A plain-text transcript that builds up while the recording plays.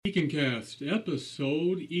DeaconCast,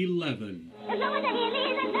 episode 11. As long as I hear me,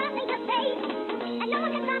 there's nothing to say. And no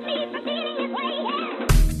one can stop me from feeling this way,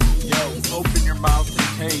 yeah. Yo, open your mouth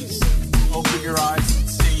and taste. Open your eyes and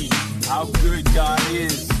see how good God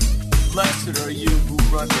is. Blessed are you who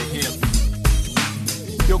run to Him.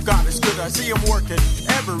 Yo, God is good. I see Him working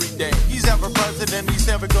every day. He's ever present and He's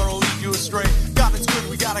never gonna lead you astray. God is good.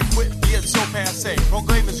 We gotta quit being so passe.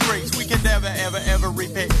 Proclaim His grace. We can never, ever, ever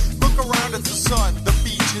repay. Look around at the sun, the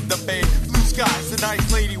beach, and the bay. Blue skies, the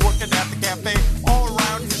nice lady working at the cafe. All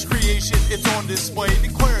around His creation, it's on display.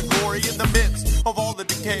 Declaring glory in the midst of all the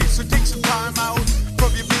decay. So take some time out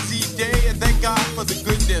from your busy day and thank God for the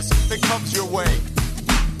goodness that comes your way.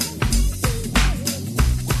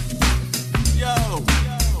 Yo,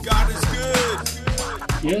 God is good.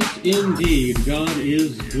 Yes, indeed, God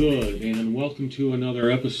is good. And welcome to another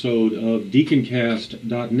episode of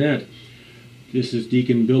DeaconCast.net. This is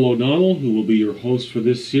Deacon Bill O'Donnell, who will be your host for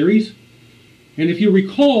this series. And if you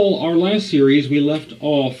recall, our last series, we left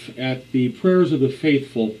off at the Prayers of the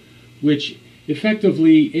Faithful, which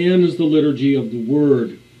effectively ends the Liturgy of the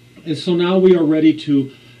Word. And so now we are ready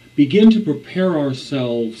to begin to prepare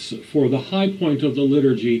ourselves for the high point of the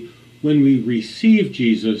liturgy when we receive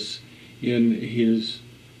Jesus in His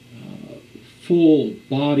full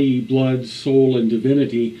body, blood, soul, and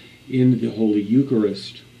divinity in the Holy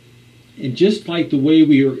Eucharist. And just like the way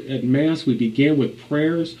we are at Mass, we began with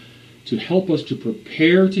prayers to help us to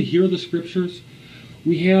prepare to hear the Scriptures.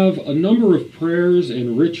 We have a number of prayers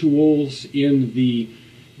and rituals in the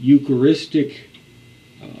Eucharistic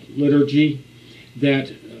liturgy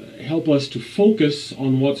that help us to focus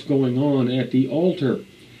on what's going on at the altar.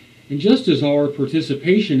 And just as our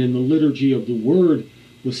participation in the Liturgy of the Word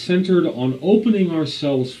was centered on opening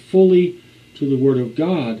ourselves fully to the Word of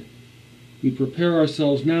God, we prepare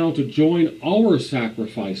ourselves now to join our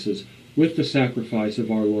sacrifices with the sacrifice of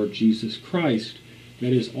our Lord Jesus Christ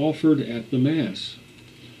that is offered at the Mass.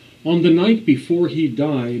 On the night before He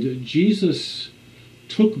died, Jesus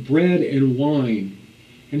took bread and wine,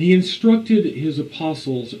 and He instructed His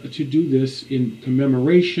apostles to do this in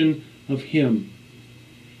commemoration of Him.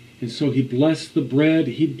 And so He blessed the bread,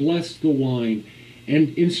 He blessed the wine,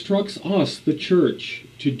 and instructs us, the Church,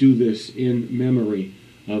 to do this in memory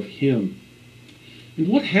of Him. And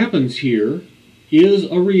what happens here is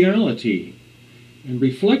a reality. And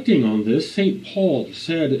reflecting on this, St. Paul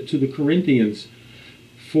said to the Corinthians,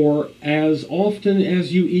 "For as often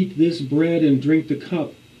as you eat this bread and drink the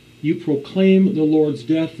cup, you proclaim the Lord's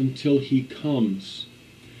death until He comes."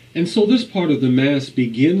 And so this part of the Mass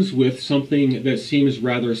begins with something that seems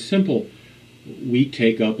rather simple. We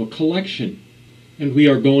take up a collection, and we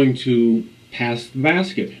are going to pass the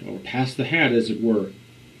basket, or pass the hat, as it were.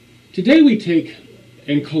 Today we take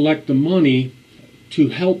and collect the money to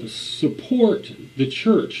help support the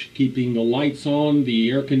church, keeping the lights on, the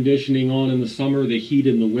air conditioning on in the summer, the heat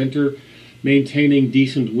in the winter, maintaining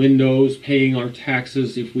decent windows, paying our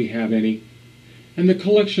taxes if we have any. And the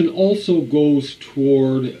collection also goes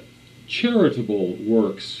toward charitable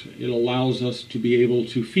works. It allows us to be able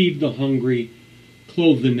to feed the hungry,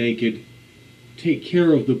 clothe the naked, take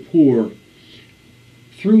care of the poor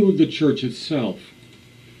through the church itself.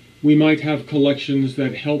 We might have collections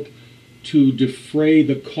that help to defray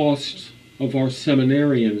the cost of our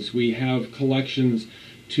seminarians. We have collections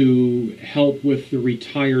to help with the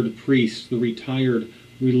retired priests, the retired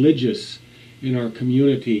religious in our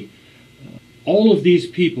community. All of these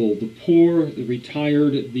people, the poor, the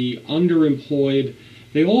retired, the underemployed,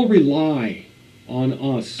 they all rely on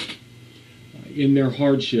us in their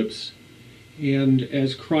hardships. And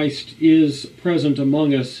as Christ is present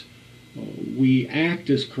among us, we act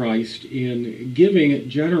as Christ in giving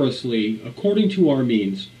generously, according to our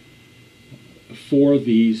means, for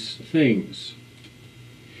these things.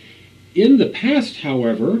 In the past,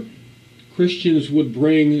 however, Christians would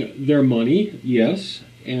bring their money, yes,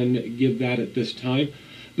 and give that at this time,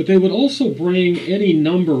 but they would also bring any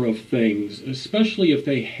number of things, especially if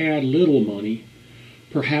they had little money.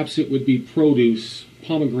 Perhaps it would be produce,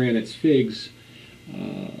 pomegranates, figs,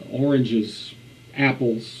 oranges,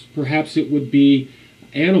 apples. Perhaps it would be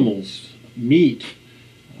animals, meat,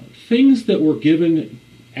 things that were given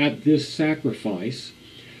at this sacrifice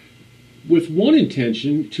with one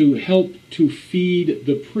intention: to help to feed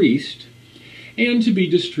the priest and to be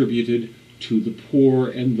distributed to the poor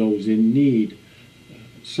and those in need.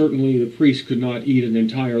 Certainly the priest could not eat an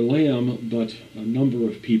entire lamb, but a number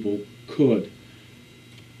of people could.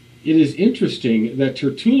 It is interesting that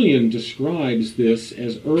Tertullian describes this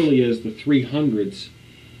as early as the 300s,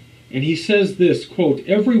 and he says this, quote,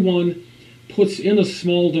 "Everyone puts in a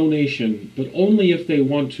small donation, but only if they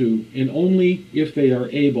want to, and only if they are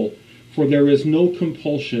able, for there is no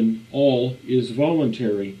compulsion, all is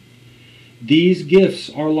voluntary. These gifts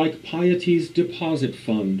are like piety's deposit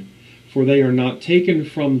fund, for they are not taken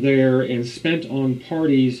from there and spent on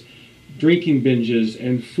parties, drinking binges,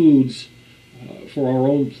 and foods for our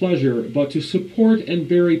own pleasure, but to support and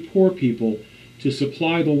bury poor people, to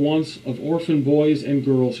supply the wants of orphan boys and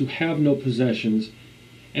girls who have no possessions,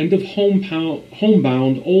 and of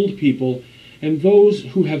homebound old people, and those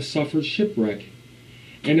who have suffered shipwreck.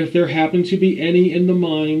 And if there happen to be any in the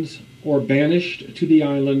mines, or banished to the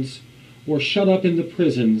islands, or shut up in the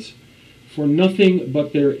prisons, for nothing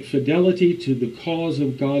but their fidelity to the cause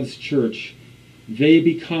of God's church, they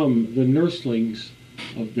become the nurslings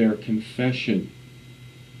of their confession.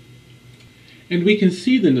 And we can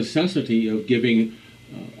see the necessity of giving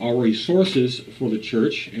our resources for the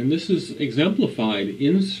church, and this is exemplified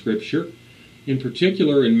in Scripture, in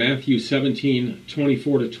particular in Matthew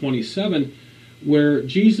 17:24-27, where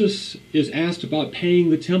Jesus is asked about paying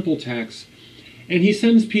the temple tax, and he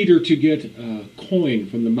sends Peter to get a coin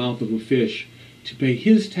from the mouth of a fish to pay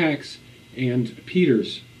his tax and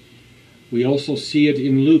Peter's. We also see it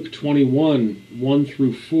in Luke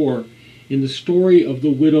 21:1-4, in the story of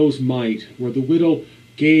the widow's mite, where the widow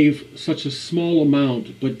gave such a small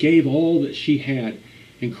amount, but gave all that she had,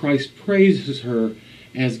 and Christ praises her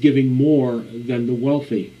as giving more than the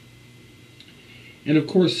wealthy. And of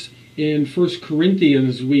course, in 1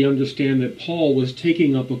 Corinthians, we understand that Paul was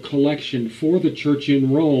taking up a collection for the church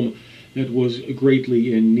in Rome that was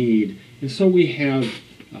greatly in need. And so we have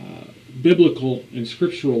biblical and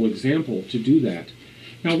scriptural example to do that.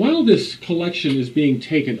 Now, while this collection is being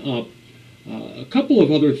taken up, a couple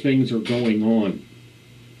of other things are going on.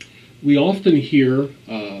 We often hear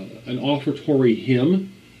an offertory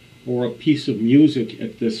hymn or a piece of music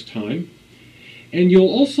at this time. And you'll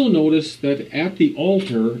also notice that at the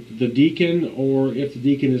altar, the deacon, or if the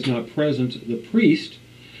deacon is not present, the priest,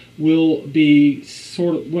 will be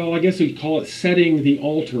sort of, well, I guess we'd call it setting the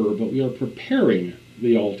altar, but we are preparing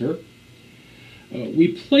the altar. We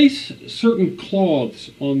place certain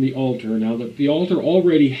cloths on the altar. Now, the altar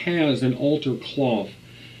already has an altar cloth.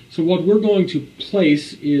 So what we're going to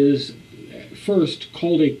place is first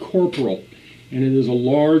called a corporal, and it is a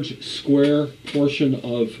large square portion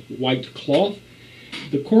of white cloth.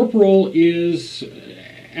 The corporal is,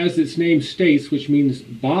 as its name states, which means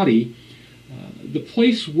body, the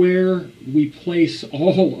place where we place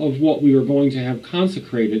all of what we are going to have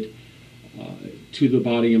consecrated to the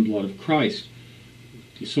body and blood of Christ.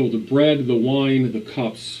 So the bread, the wine, the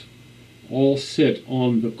cups all sit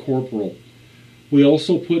on the corporal. We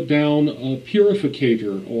also put down a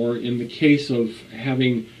purificator, or in the case of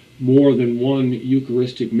having more than one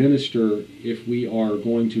Eucharistic minister, if we are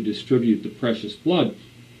going to distribute the precious blood,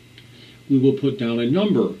 we will put down a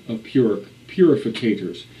number of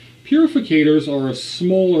purificators. Purificators are a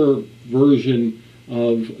smaller version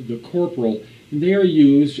of the corporal, and they are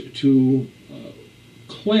used to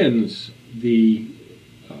cleanse the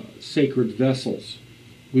sacred vessels.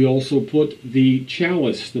 We also put the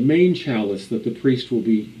chalice, the main chalice that the priest will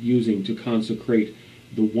be using to consecrate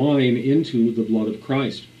the wine into the blood of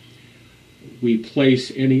Christ. We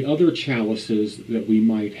place any other chalices that we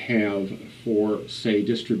might have for, say,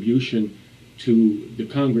 distribution to the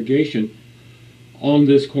congregation on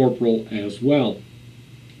this corporal as well.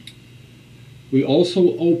 We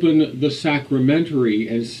also open the sacramentary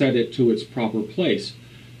and set it to its proper place.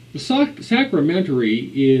 The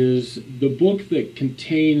sacramentary is the book that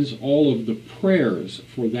contains all of the prayers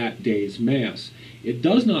for that day's Mass. It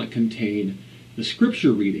does not contain the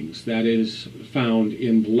scripture readings that is found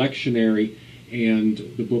in the lectionary and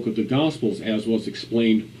the book of the Gospels, as was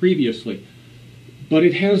explained previously. But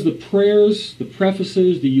it has the prayers, the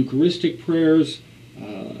prefaces, the Eucharistic prayers,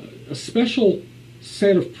 a special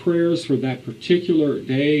set of prayers for that particular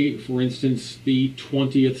day, for instance, the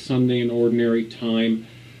 20th Sunday in Ordinary Time.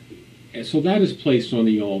 So that is placed on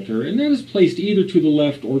the altar, and that is placed either to the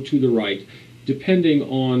left or to the right, depending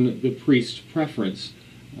on the priest's preference.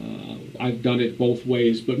 I've done it both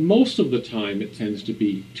ways, but most of the time it tends to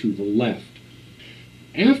be to the left.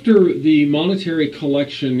 After the monetary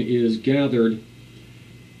collection is gathered,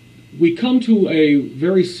 we come to a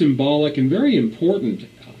very symbolic and very important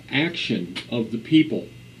action of the people.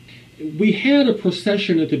 We had a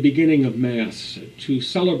procession at the beginning of Mass to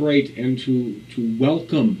celebrate and to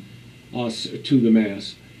welcome us to the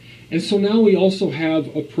Mass. And so now we also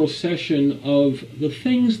have a procession of the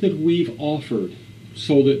things that we've offered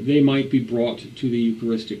so that they might be brought to the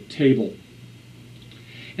Eucharistic table.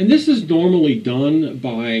 And this is normally done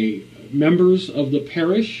by members of the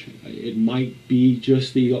parish. It might be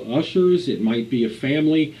just the ushers. It might be a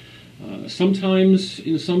family. Sometimes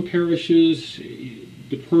in some parishes,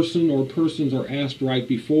 the person or persons are asked right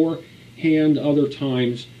beforehand. Other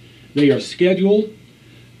times they are scheduled.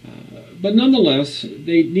 But nonetheless,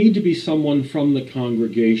 they need to be someone from the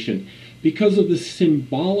congregation because of the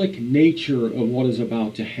symbolic nature of what is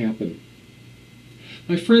about to happen.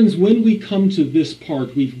 My friends, when we come to this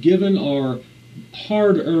part, we've given our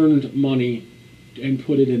hard-earned money and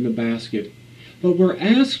put it in the basket. But we're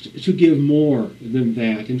asked to give more than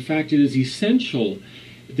that. In fact, it is essential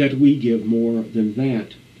that we give more than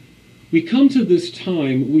that. We come to this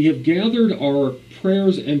time, we have gathered our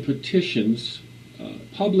prayers and petitions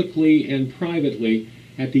publicly and privately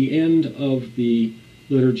at the end of the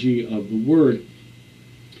Liturgy of the Word.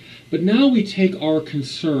 But now we take our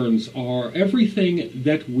concerns, our everything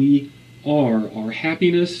that we are, our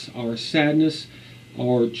happiness, our sadness,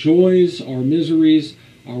 our joys, our miseries,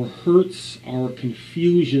 our hurts, our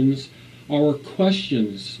confusions, our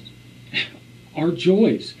questions, our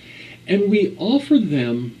joys, and we offer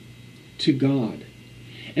them to God.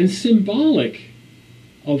 And symbolic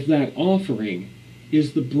of that offering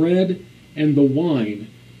is the bread and the wine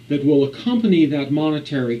that will accompany that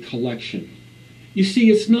monetary collection. You see,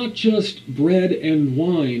 it's not just bread and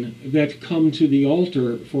wine that come to the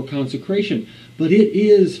altar for consecration, but it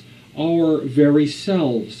is our very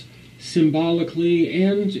selves, symbolically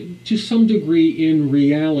and to some degree in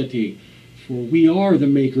reality. For we are the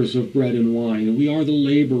makers of bread and wine, and we are the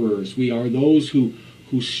laborers. We are those who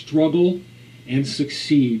struggle and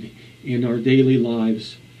succeed in our daily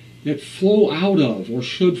lives that flow out of, or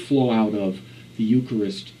should flow out of, the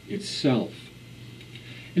Eucharist itself.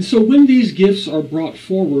 And so when these gifts are brought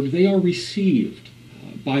forward, they are received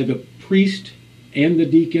by the priest and the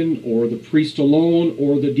deacon, or the priest alone,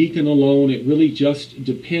 or the deacon alone. It really just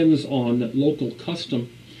depends on local custom.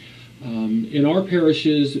 In our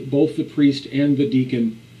parishes, both the priest and the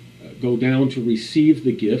deacon go down to receive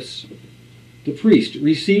the gifts. The priest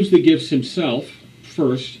receives the gifts himself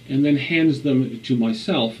first, and then hands them to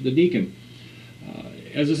myself, the deacon,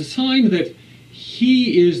 as a sign that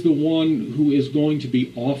he is the one who is going to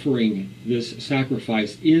be offering this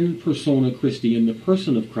sacrifice in persona Christi, in the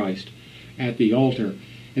person of Christ, at the altar.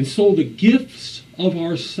 And so the gifts of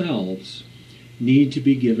ourselves need to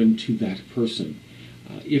be given to that person.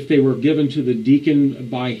 If they were given to the deacon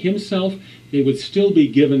by himself, they would still be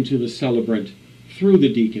given to the celebrant through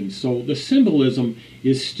the deacon. So the symbolism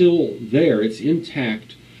is still there. It's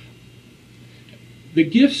intact. The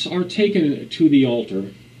gifts are taken to the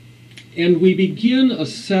altar, and we begin a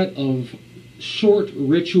set of short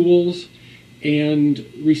rituals and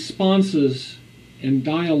responses and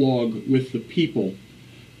dialogue with the people.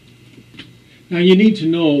 Now you need to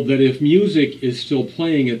know that if music is still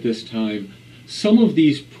playing at this time, some of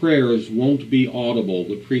these prayers won't be audible.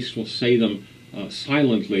 The priest will say them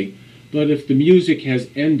silently, but if the music has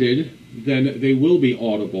ended, then they will be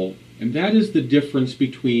audible. And that is the difference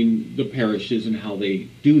between the parishes and how they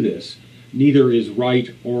do this. Neither is right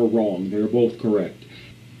or wrong. They're both correct.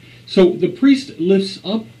 So the priest lifts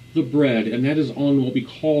up the bread, and that is on what we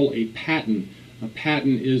call a paten. A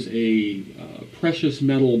paten is a precious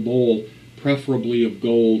metal bowl, preferably of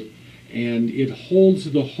gold, and it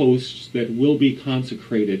holds the hosts that will be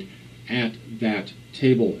consecrated at that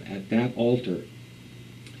table, at that altar.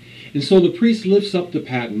 And so the priest lifts up the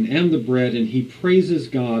paten and the bread, and he praises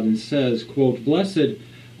God and says, quote, "Blessed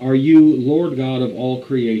are you, Lord God of all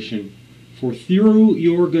creation, for through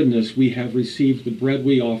your goodness we have received the bread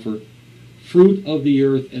we offer, fruit of the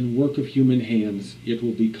earth and work of human hands. It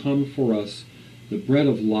will become for us the bread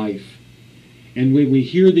of life." And when we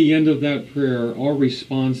hear the end of that prayer, our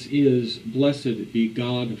response is, "Blessed be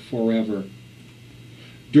God forever."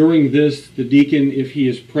 During this, the deacon, if he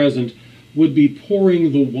is present, would be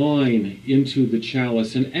pouring the wine into the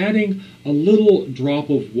chalice and adding a little drop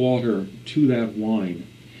of water to that wine.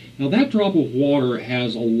 Now that drop of water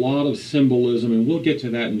has a lot of symbolism, and we'll get to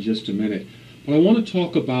that in just a minute. But I want to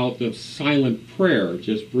talk about the silent prayer,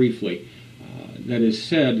 just briefly, that is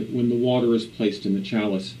said when the water is placed in the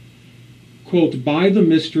chalice. Quote, "By the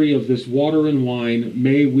mystery of this water and wine,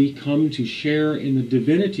 may we come to share in the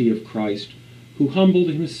divinity of Christ, who humbled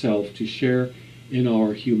himself to share in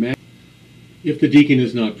our humanity." If the deacon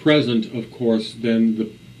is not present, of course, then the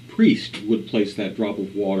priest would place that drop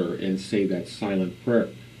of water and say that silent prayer.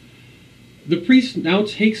 The priest now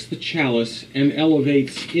takes the chalice and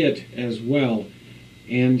elevates it as well,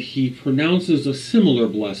 and he pronounces a similar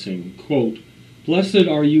blessing, quote, "Blessed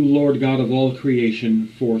are you, Lord God of all creation,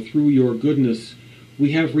 for through your goodness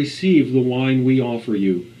we have received the wine we offer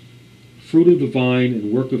you, fruit of the vine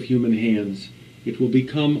and work of human hands. It will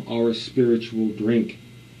become our spiritual drink.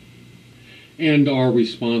 And our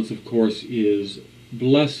response, of course, is,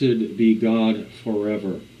 "Blessed be God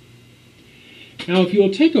forever." Now, if you'll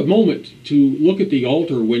take a moment to look at the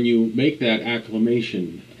altar when you make that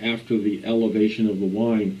acclamation after the elevation of the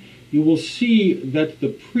wine, you will see that the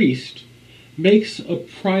priest makes a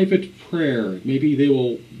private prayer. Maybe they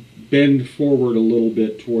will bend forward a little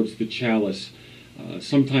bit towards the chalice.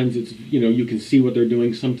 Sometimes it's, you can see what they're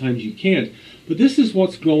doing, sometimes you can't. But this is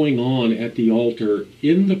what's going on at the altar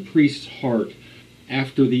in the priest's heart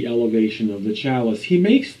after the elevation of the chalice. He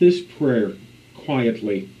makes this prayer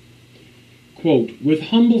quietly. Quote,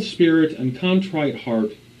 "With humble spirit and contrite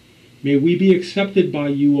heart, may we be accepted by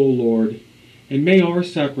you, O Lord, and may our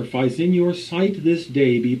sacrifice in your sight this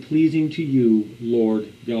day be pleasing to you, Lord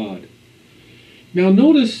God." Now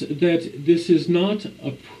notice that this is not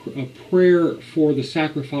a prayer for the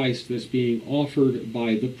sacrifice that's being offered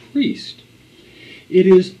by the priest. It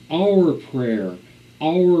is our prayer,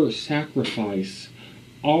 our sacrifice,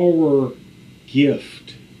 our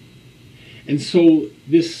gift. And so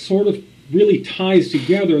this sort of really ties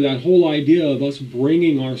together that whole idea of us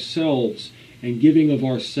bringing ourselves and giving of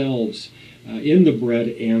ourselves in the bread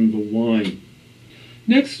and the wine.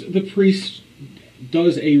 Next, the priest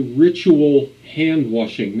does a ritual hand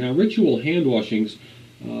washing. Now, ritual hand washings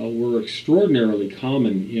were extraordinarily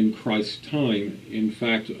common in Christ's time. In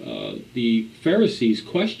fact, the Pharisees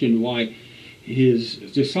questioned why his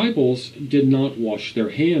disciples did not wash their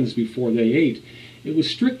hands before they ate. It was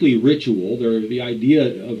strictly ritual. The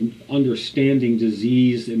idea of understanding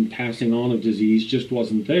disease and passing on of disease just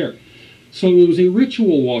wasn't there. So it was a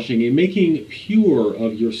ritual washing, a making pure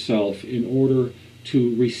of yourself in order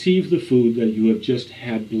to receive the food that you have just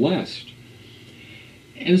had blessed.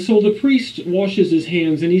 And so the priest washes his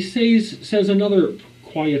hands and he says another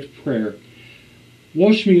quiet prayer.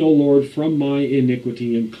 "Wash me, O Lord, from my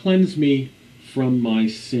iniquity and cleanse me from my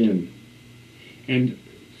sin." And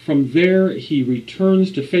from there he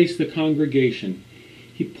returns to face the congregation.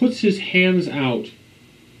 He puts his hands out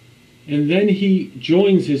and then he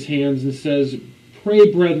joins his hands and says,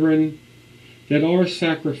 "Pray, brethren, that our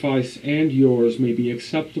sacrifice and yours may be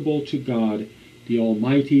acceptable to God, the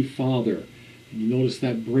Almighty Father." And you notice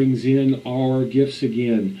that brings in our gifts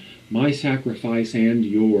again, my sacrifice and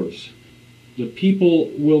yours. The people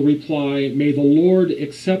will reply, "May the Lord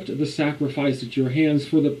accept the sacrifice at your hands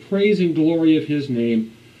for the praise and glory of his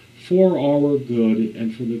name, for our good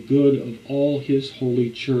and for the good of all his holy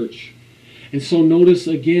church." And so notice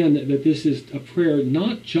again that this is a prayer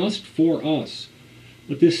not just for us,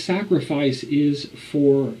 but this sacrifice is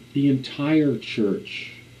for the entire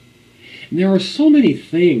church. And there are so many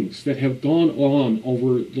things that have gone on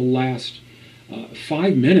over the last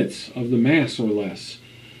 5 minutes of the Mass or less.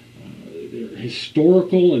 They're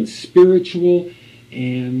historical and spiritual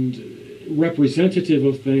and representative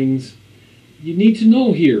of things. You need to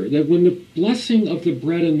know here that when the blessing of the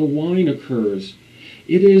bread and the wine occurs,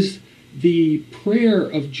 it is the prayer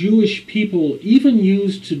of Jewish people, even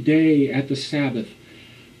used today at the Sabbath,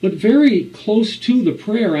 but very close to the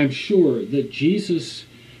prayer, I'm sure, that Jesus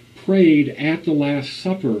prayed at the Last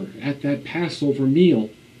Supper, at that Passover meal.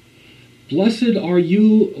 "Blessed are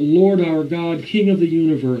you, Lord our God, King of the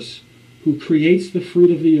universe, who creates the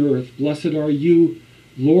fruit of the earth. Blessed are you,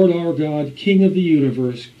 Lord our God, King of the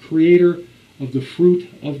universe, creator of the fruit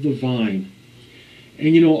of the vine."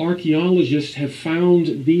 And archaeologists have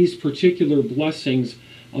found these particular blessings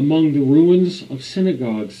among the ruins of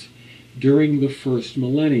synagogues during the first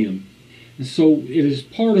millennium. And so it is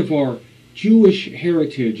part of our Jewish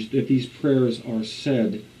heritage that these prayers are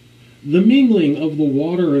said. The mingling of the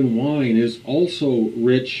water and wine is also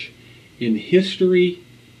rich in history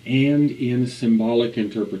and in symbolic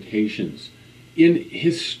interpretations. In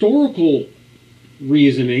historical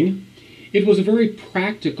reasoning, it was a very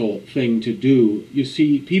practical thing to do. You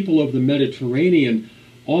see, people of the Mediterranean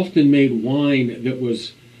often made wine that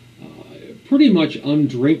was pretty much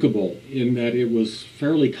undrinkable in that it was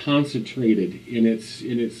fairly concentrated in its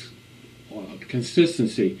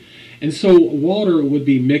consistency. And so water would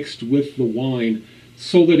be mixed with the wine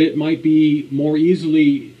so that it might be more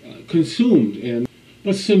easily consumed.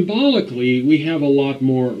 But symbolically, we have a lot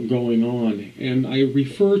more going on. And I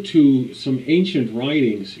refer to some ancient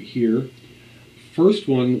writings here. First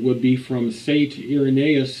one would be from Saint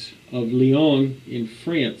Irenaeus of Lyon in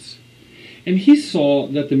France. And he saw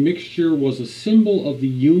that the mixture was a symbol of the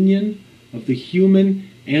union of the human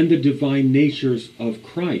and the divine natures of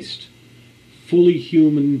Christ, fully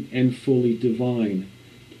human and fully divine.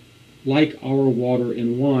 Like our water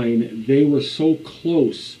and wine, they were so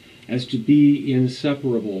close as to be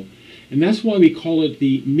inseparable. And that's why we call it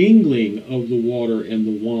the mingling of the water and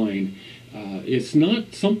the wine. It's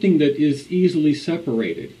not something that is easily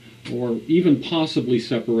separated, or even possibly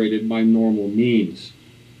separated by normal means.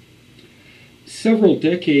 Several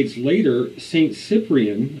decades later, St.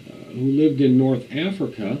 Cyprian, who lived in North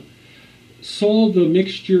Africa, saw the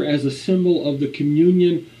mixture as a symbol of the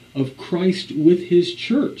communion of Christ with his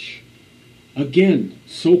church. Again,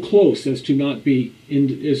 so close as to be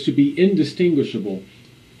indistinguishable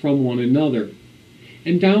from one another.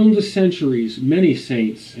 And down the centuries, many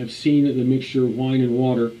saints have seen the mixture of wine and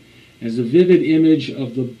water as a vivid image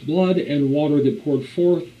of the blood and water that poured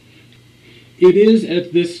forth. It is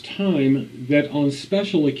at this time that on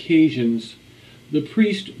special occasions the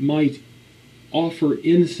priest might offer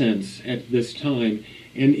incense at this time,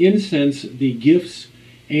 and incense the gifts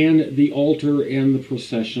and the altar and the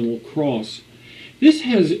processional cross. This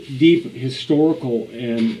has deep historical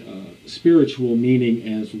and spiritual meaning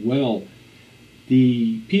as well.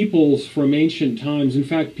 The peoples from ancient times, in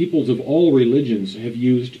fact, peoples of all religions, have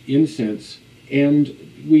used incense, and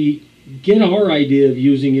we get our idea of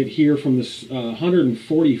using it here from the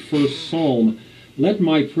 141st Psalm. Let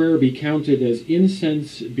my prayer be counted as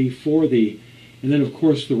incense before thee. And then, of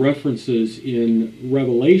course, the references in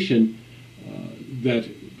Revelation that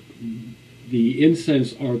the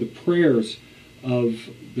incense are the prayers of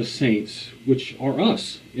the saints, which are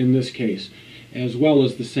us in this case, as well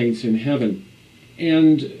as the saints in heaven.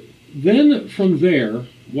 And then from there,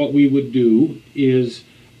 what we would do is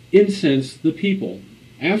incense the people.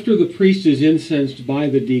 After the priest is incensed by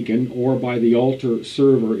the deacon or by the altar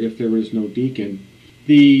server if there is no deacon,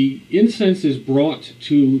 the incense is brought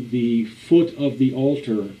to the foot of the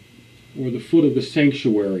altar or the foot of the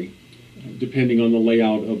sanctuary, depending on the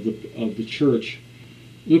layout of the church.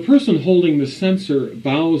 The person holding the censer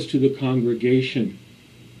bows to the congregation.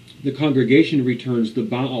 The congregation returns the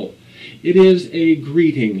bow. It is a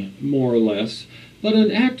greeting, more or less, but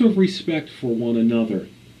an act of respect for one another.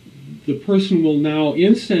 The person will now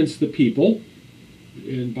incense the people,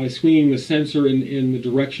 and by swinging the censer in the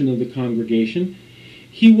direction of the congregation.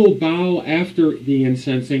 He will bow after the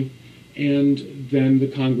incensing, and then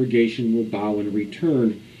the congregation will bow in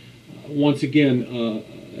return. Once again,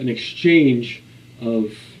 an exchange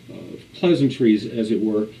of pleasantries, as it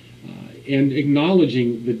were, and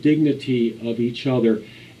acknowledging the dignity of each other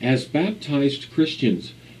as baptized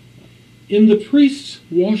Christians. In the priest's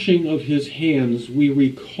washing of his hands, we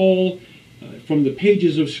recall from the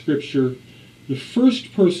pages of Scripture the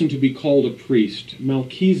first person to be called a priest,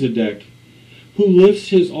 Melchizedek, who lifts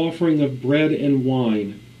his offering of bread and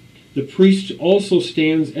wine. The priest also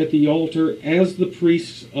stands at the altar as the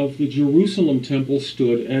priests of the Jerusalem temple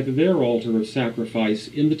stood at their altar of sacrifice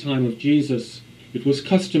in the time of Jesus. It was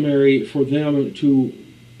customary for them to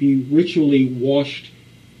be ritually washed,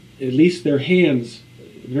 at least their hands,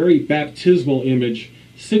 a very baptismal image,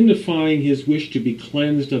 signifying his wish to be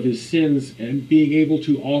cleansed of his sins and being able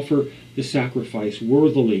to offer the sacrifice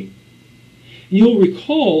worthily. You'll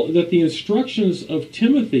recall that the instructions of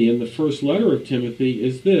Timothy in the first letter of Timothy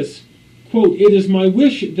is this, quote, "It is my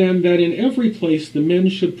wish then that in every place the men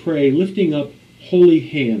should pray, lifting up holy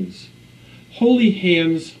hands." Holy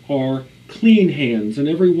hands are clean hands, and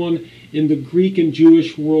everyone in the Greek and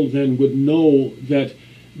Jewish world then would know that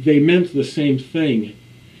they meant the same thing.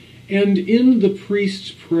 And in the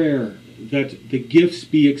priest's prayer that the gifts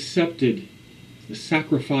be accepted, the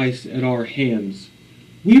sacrifice at our hands,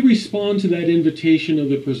 we respond to that invitation of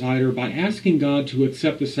the presider by asking God to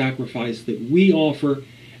accept the sacrifice that we offer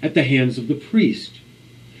at the hands of the priest.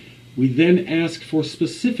 We then ask for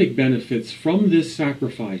specific benefits from this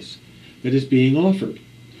sacrifice that is being offered.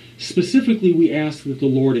 Specifically, we ask that the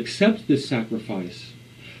Lord accept this sacrifice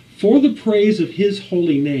for the praise of His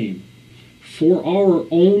holy name, for our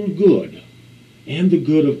own good and the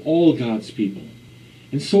good of all God's people.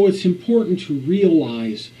 And so it's important to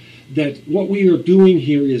realize that what we are doing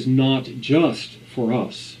here is not just for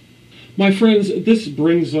us. My friends, this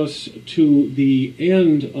brings us to the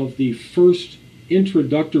end of the first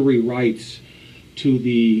introductory rites to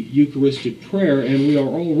the Eucharistic prayer, and we are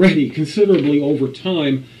already considerably over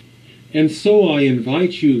time. And so I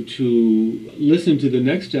invite you to listen to the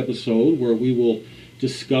next episode where we will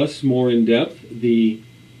discuss more in depth the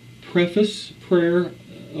preface prayer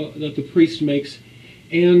that the priest makes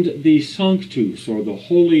and the Sanctus, or the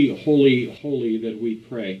holy, holy, holy that we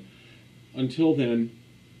pray. Until then,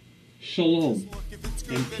 shalom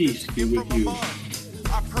and peace be with you.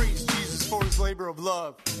 I praise Jesus for His labor of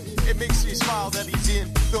love. It makes me smile that He's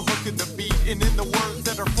in the hook and the beat, and in the words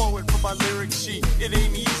that are flowing from my lyric sheet. It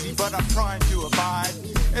ain't easy, but I'm trying to abide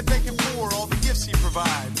and thank Him for all the gifts gifts he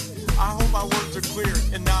provides. I hope my words are clear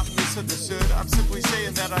and not misunderstood. I'm simply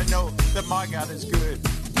saying that I know that my God is good.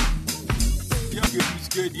 He's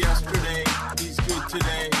good yesterday, he's good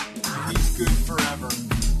today, and he's good forever.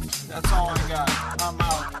 That's all I got.